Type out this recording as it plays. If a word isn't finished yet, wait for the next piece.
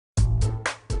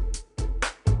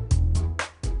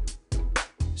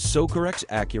Socorex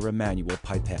Acura Manual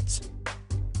Pipettes.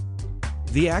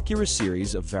 The Acura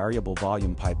series of variable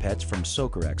volume pipettes from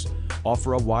Socorex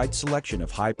offer a wide selection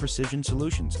of high-precision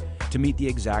solutions to meet the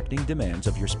exacting demands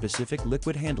of your specific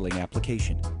liquid handling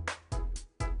application.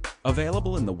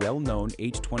 Available in the well-known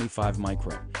 825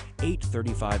 micro,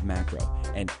 835 macro,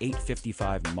 and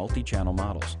 855 multi-channel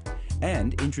models,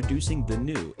 and introducing the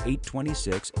new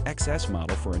 826 XS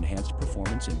model for enhanced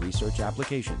performance in research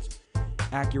applications.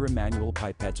 Acura manual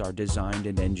pipettes are designed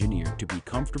and engineered to be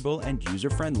comfortable and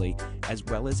user-friendly, as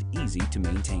well as easy to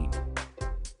maintain.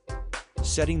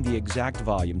 Setting the exact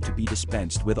volume to be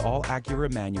dispensed with all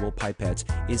Acura manual pipettes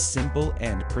is simple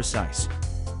and precise.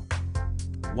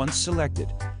 Once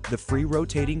selected, the free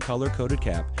rotating color-coded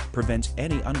cap prevents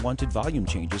any unwanted volume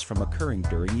changes from occurring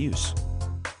during use.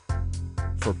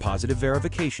 For positive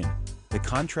verification, the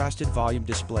contrasted volume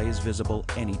display is visible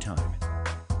anytime.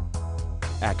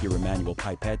 Acura manual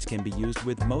pipettes can be used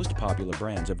with most popular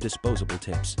brands of disposable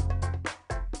tips.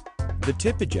 The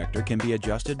tip ejector can be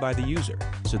adjusted by the user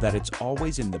so that it's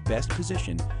always in the best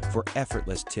position for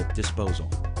effortless tip disposal.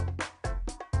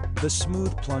 The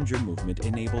smooth plunger movement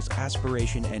enables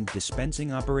aspiration and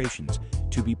dispensing operations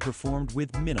to be performed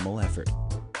with minimal effort.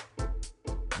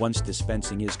 Once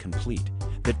dispensing is complete,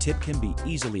 the tip can be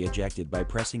easily ejected by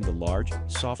pressing the large,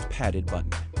 soft padded button.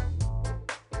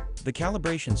 The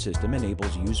calibration system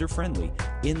enables user-friendly,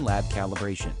 in-lab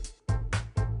calibration.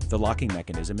 The locking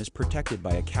mechanism is protected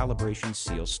by a calibration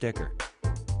seal sticker.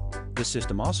 The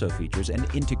system also features an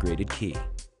integrated key.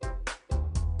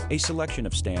 A selection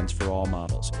of stands for all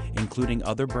models, including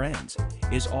other brands,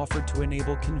 is offered to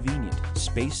enable convenient,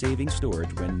 space-saving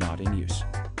storage when not in use.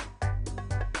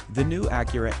 The new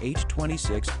Acura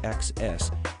 826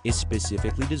 XS is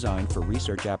specifically designed for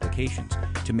research applications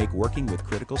to make working with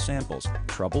critical samples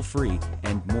trouble-free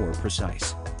and more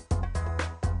precise.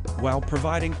 While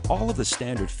providing all of the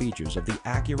standard features of the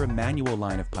Acura manual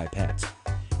line of pipettes,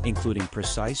 including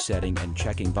precise setting and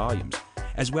checking volumes,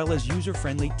 as well as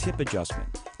user-friendly tip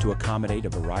adjustment to accommodate a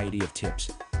variety of tips,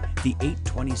 the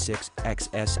 826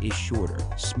 XS is shorter,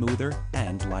 smoother,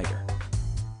 and lighter.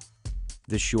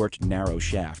 The short, narrow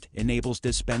shaft enables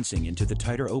dispensing into the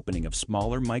tighter opening of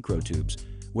smaller microtubes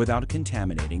without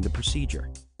contaminating the procedure.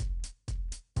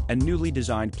 A newly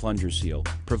designed plunger seal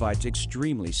provides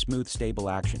extremely smooth, stable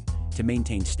action to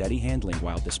maintain steady handling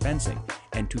while dispensing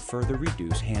and to further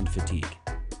reduce hand fatigue.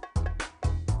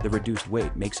 The reduced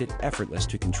weight makes it effortless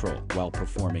to control while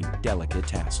performing delicate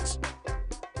tasks.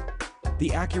 The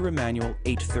Acura Manual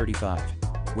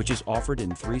 835, which is offered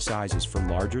in 3 sizes for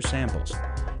larger samples,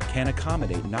 can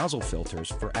accommodate nozzle filters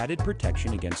for added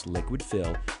protection against liquid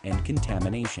fill and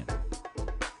contamination.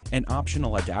 An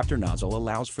optional adapter nozzle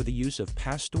allows for the use of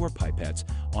Pasteur pipettes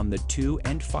on the 2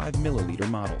 and 5 milliliter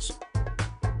models.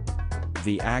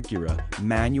 The Acura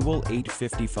Manual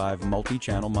 855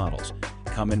 multi-channel models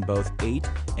come in both 8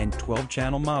 and 12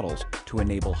 channel models to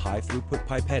enable high throughput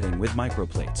pipetting with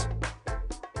microplates.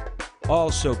 All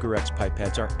Socorex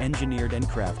pipettes are engineered and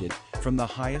crafted from the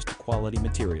highest quality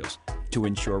materials to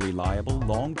ensure reliable,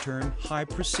 long-term,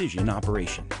 high-precision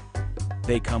operation.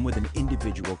 They come with an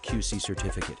individual QC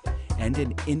certificate and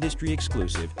an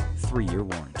industry-exclusive 3-year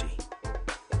warranty.